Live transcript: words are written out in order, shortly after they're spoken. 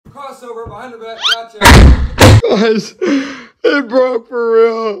crossover behind the back. Gotcha. Guys, it broke for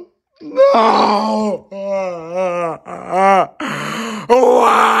real. No.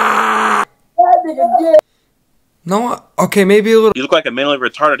 No, okay, maybe a little. You look like a mentally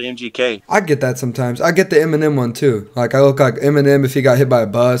retarded MGK. I get that sometimes. I get the Eminem one too. Like, I look like Eminem if he got hit by a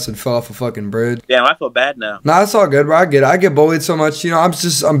bus and fell off a fucking bridge. Damn, I feel bad now. Nah, it's all good, bro. I get it. I get bullied so much. You know,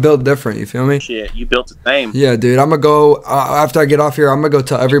 I'm built different. You feel me? Shit, you built the same. Yeah, dude. I'm gonna go, after I get off here, I'm gonna go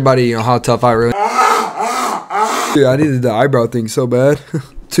tell everybody, you know, how tough I really. Dude, I needed the eyebrow thing so bad.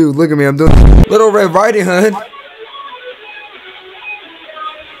 Dude, look at me. I'm doing Little Red Riding Hood.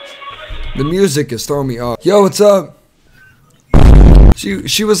 The music is throwing me off. Yo, what's up?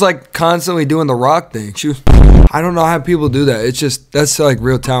 She was like constantly doing the rock thing. I don't know how people do that. It's just, that's like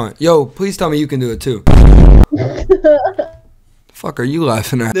real talent. Yo, please tell me you can do it too. The fuck are you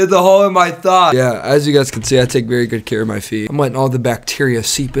laughing at? There's a hole in my thought. Yeah, as you guys can see, I take very good care of my feet. I'm letting all the bacteria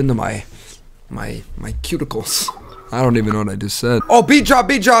seep into my cuticles. I don't even know what I just said. Oh, beat drop,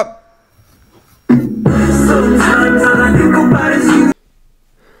 beat drop.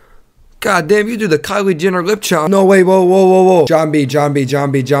 God damn, you do the Kylie Jenner lip challenge. No, wait, whoa. John B.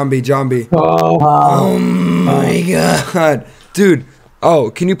 Oh my God. Dude,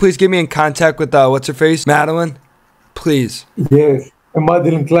 oh, can you please get me in contact with, what's her face? Madeline? Please. Yes,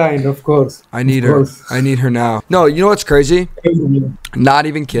 Madeline Klein, of course. I need her. I need her now. No, you know what's crazy? Not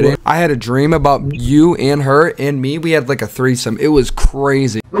even kidding. I had a dream about you and her and me. We had like a threesome. It was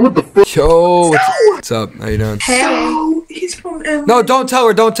crazy. What the fuck? Yo, what's up? How you doing? Hey. He's from LA. No, don't tell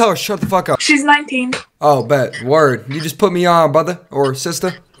her. Don't tell her. Shut the fuck up. She's 19. Oh, bet. Word. You just put me on, brother or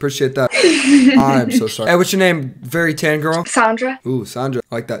sister. Appreciate that. I'm so sorry. Hey, what's your name? Very tan girl? Sandra. Ooh, Sandra.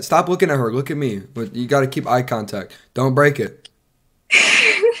 Like that. Stop looking at her. Look at me. But you got to keep eye contact. Don't break it.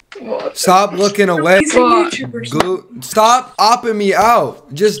 Stop looking away. He's a YouTuber. Stop opping me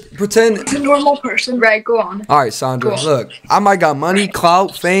out. Just pretend. He's a normal person. Right, go on. All right, Sandra, look. I might got money,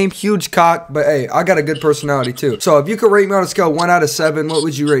 clout, fame, huge cock, but hey, I got a good personality too. So if you could rate me on a scale 1 out of 7, what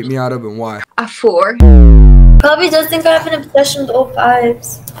would you rate me out of and why? A 4. Probably does think I have an obsession with all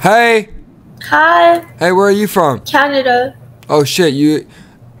fives. Hey. Hi. Hey, where are you from? Canada. Oh, shit.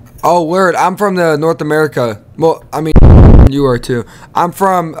 Oh, word. I'm from the North America. Well, I mean, you are too. I'm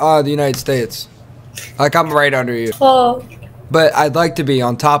from the United States. Like, I'm right under you. Oh. But I'd like to be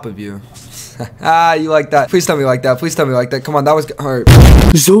on top of you. Ah, you like that. Please tell me like that. Please tell me like that. Come on, that was hard.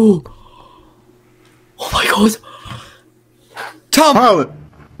 Zo. Oh my God. Tom. Holland.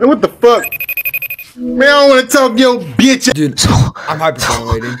 Man, what the fuck? Man, I don't want to talk to your bitch. Dude, I'm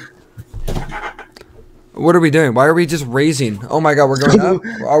hyperventilating. What are we doing? Why are we just raising? Oh my God, we're going up?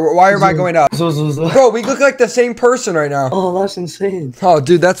 Why am I going up? Bro, we look like the same person right now. Oh, that's insane. Oh,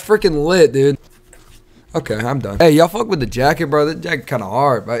 dude, that's freaking lit, dude. Okay, I'm done. Hey, y'all fuck with the jacket, bro. The jacket kind of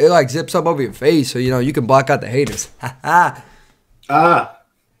hard, but it like zips up over your face, so you know you can block out the haters. Ha ha.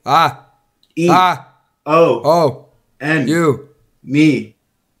 And you. Me.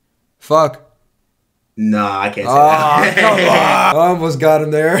 Fuck. Nah, I can't say that. Come on. I almost got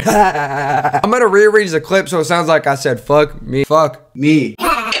him there. I'm gonna rearrange the clip so it sounds like I said fuck me. Fuck me.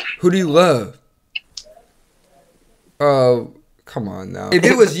 Who do you love? Come on now. If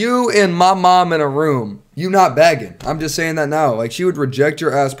it was you and my mom in a room, you not begging. I'm just saying that now. Like, she would reject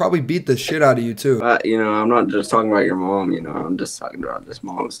your ass, probably beat the shit out of you too. You know, I'm not just talking about your mom, you know, I'm just talking about just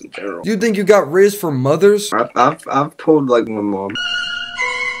moms in general. You think you got riz for mothers? I've told like my mom.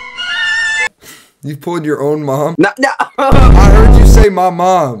 You pulled your own mom? No. I heard you say my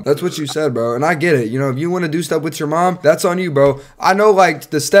mom. That's what you said, bro. And I get it. You know, if you want to do stuff with your mom, that's on you, bro. I know,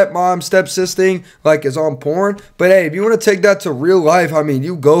 like, the stepmom, stepsis thing, like, is on porn. But, hey, if you want to take that to real life, I mean,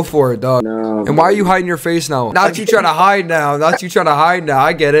 you go for it, dog. No. And why are you hiding your face now? Not you trying to hide now. Not you trying to hide now.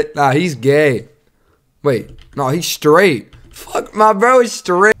 I get it. Nah, he's gay. Wait. No, he's straight. Fuck, my bro is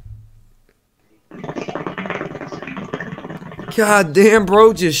straight. God damn,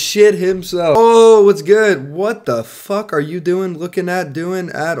 bro, just shit himself. Oh, what's good? What the fuck are you doing, looking at, doing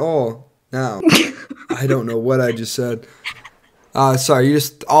at all now? I don't know what I just said. Sorry, you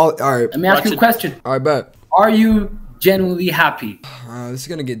just all right. Let me ask you a question. I bet. Are you genuinely happy? This is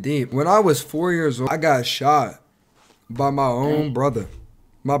gonna get deep. When I was 4 years old, I got shot by my own brother.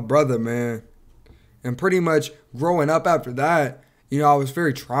 My brother, man. And pretty much growing up after that, you know, I was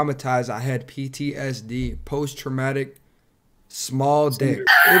very traumatized. I had PTSD, post-traumatic small dick.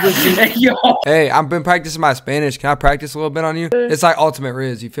 It was just, hey, I've been practicing my Spanish. Can I practice a little bit on you? It's like ultimate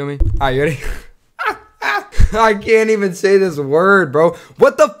riz. You feel me? All right, you ready? I can't even say this word, bro.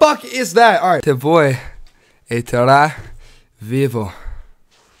 What the fuck is that? All right. Te voy estará vivo.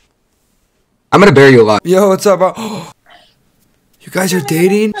 I'm gonna bury you alive. Yo, what's up, bro? You You guys are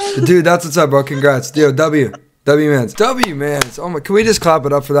dating? Dude, that's what's up, bro. Congrats. Yo, W. W-Mans. W-Mans. Oh my, can we just clap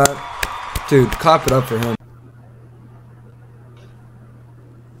it up for that? Dude, clap it up for him.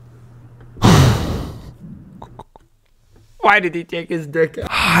 Why did he take his dick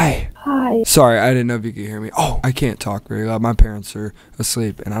out? Hi. Hi. Sorry, I didn't know if you could hear me. Oh, I can't talk very loud. My parents are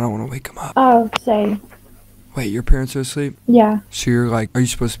asleep, and I don't want to wake them up. Oh, same. Wait, your parents are asleep? Yeah. So you're like, are you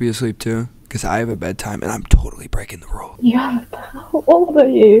supposed to be asleep too? Because I have a bedtime, and I'm totally breaking the rule. Yeah. How old are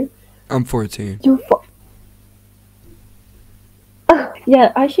you? I'm 14. You're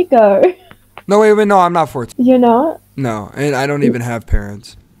yeah, I should go. No, wait, no, I'm not 14. You're not? No, and I don't even have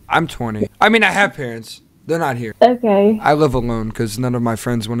parents. I'm 20. I mean, I have parents. They're not here. Okay. I live alone because none of my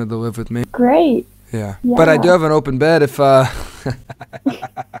friends wanted to live with me. Great. Yeah. But I do have an open bed if,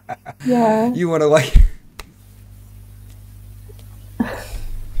 Yeah. you want to, like...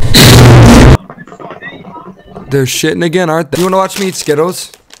 They're shitting again, aren't they? You want to watch me eat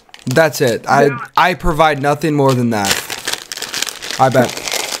Skittles? That's it. I provide nothing more than that. I bet.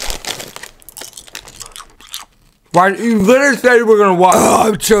 Why you literally said we're gonna watch? Oh,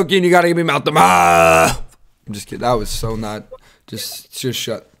 I'm choking. You gotta give me mouth to mouth. I'm just kidding. That was so not. Just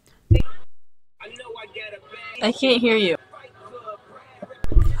shut. I can't hear you.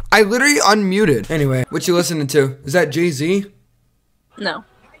 I literally unmuted. Anyway, what you listening to? Is that Jay-Z? No.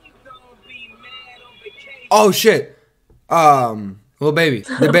 Oh shit. Lil Baby.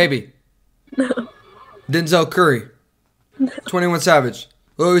 The Baby. No. Denzel Curry. 21 Savage.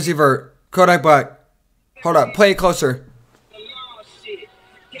 Lil Uzi Vert. Kodak Black. Hold up. Play it closer.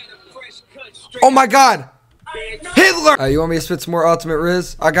 Oh my god. Hitler. You want me to spit some more Ultimate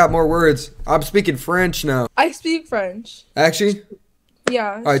Riz? I got more words. I'm speaking French now. I speak French. Actually?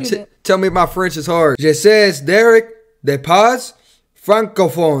 Yeah. Alright, tell me my French is hard. Je sais Derek de Paz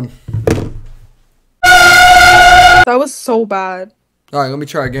francophone. That was so bad. Alright, let me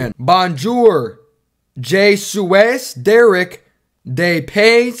try again. Bonjour. Je suis Derek de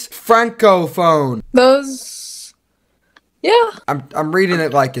Paz francophone. Those. Yeah. I'm reading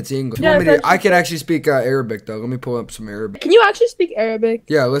it like it's English. Yeah, I can actually speak Arabic though. Let me pull up some Arabic. Can you actually speak Arabic?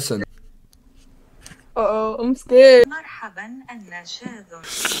 Yeah, listen. Uh-oh, I'm scared. Marhaban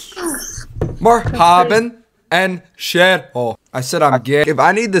and Shadho. I said I'm gay. If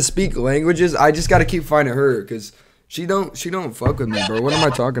I need to speak languages, I just gotta keep finding her because she don't fuck with me, bro. What am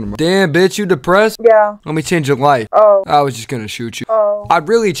I talking about? Damn, bitch, you depressed? Yeah. Let me change your life. Oh. I was just gonna shoot you. Oh. I'd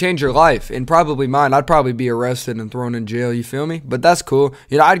really change your life and probably mine. I'd probably be arrested and thrown in jail, you feel me? But that's cool.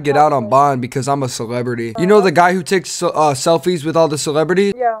 You know, I'd get out on bond because I'm a celebrity. You know the guy who takes selfies with all the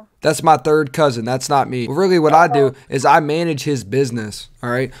celebrities? Yeah. That's my third cousin. That's not me. Well, really what I do is I manage his business, all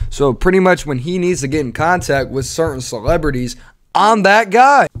right? So pretty much when he needs to get in contact with certain celebrities, I'm that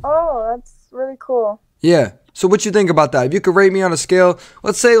guy. Oh, that's really cool. Yeah. So what you think about that? If you could rate me on a scale,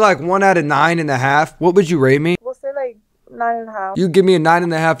 let's say like 1 out of 9.5, what would you rate me? We'll say like 9.5. You give me a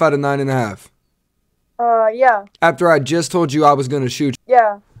 9.5 out of 9.5. Yeah. After I just told you I was gonna shoot you.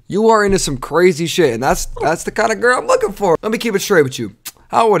 Yeah. You are into some crazy shit, and that's the kind of girl I'm looking for. Let me keep it straight with you.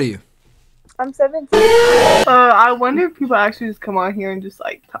 How old are you? I'm 17. I wonder if people actually just come on here and just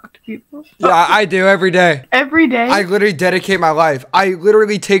like talk to people. Yeah, I do every day. Every day? I literally dedicate my life. I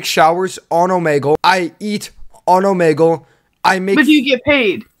literally take showers on Omegle. I eat on Omegle. I make. But do you get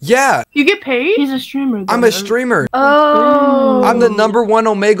paid? Yeah. You get paid? He's a streamer. I'm a streamer. Oh. I'm the #1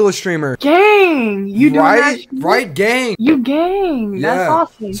 Omegle streamer. Gang. You do right? Right, gang. You gang. Yeah. That's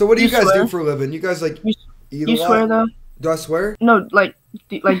awesome. So what do you guys swear? do for a living? You guys like eat You a lot? swear though? Do I swear? No, like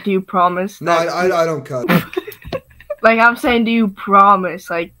do you promise? No, I don't cut. Like I'm saying, do you promise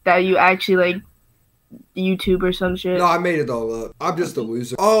like that you actually like YouTube or some shit? No, I made it all up. I'm just a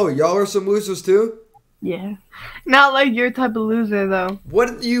loser. Oh, y'all are some losers too? Yeah. Not like your type of loser though.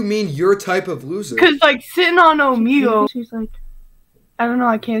 What do you mean your type of loser? Cause like sitting on Omegle, she's like, I don't know,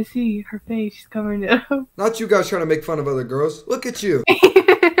 I can't see her face. She's covering it up. Not you guys trying to make fun of other girls. Look at you.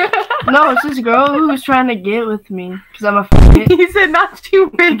 No, it's this girl who was trying to get with me because I'm a f***. He said not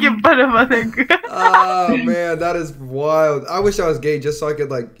to making fun of other girls. Oh man, that is wild. I wish I was gay just so I could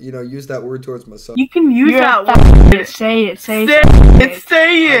like, you know, use that word towards myself. You can use that word. Say it. Say it.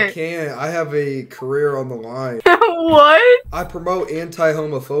 I can't. I have a career on the line. What? I promote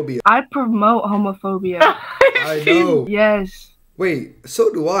anti-homophobia. I promote homophobia. I know. Yes. Wait,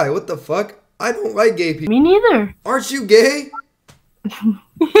 so do I. What the fuck? I don't like gay people. Me neither. Aren't you gay? What?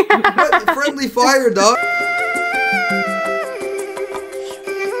 Friendly fire, dog.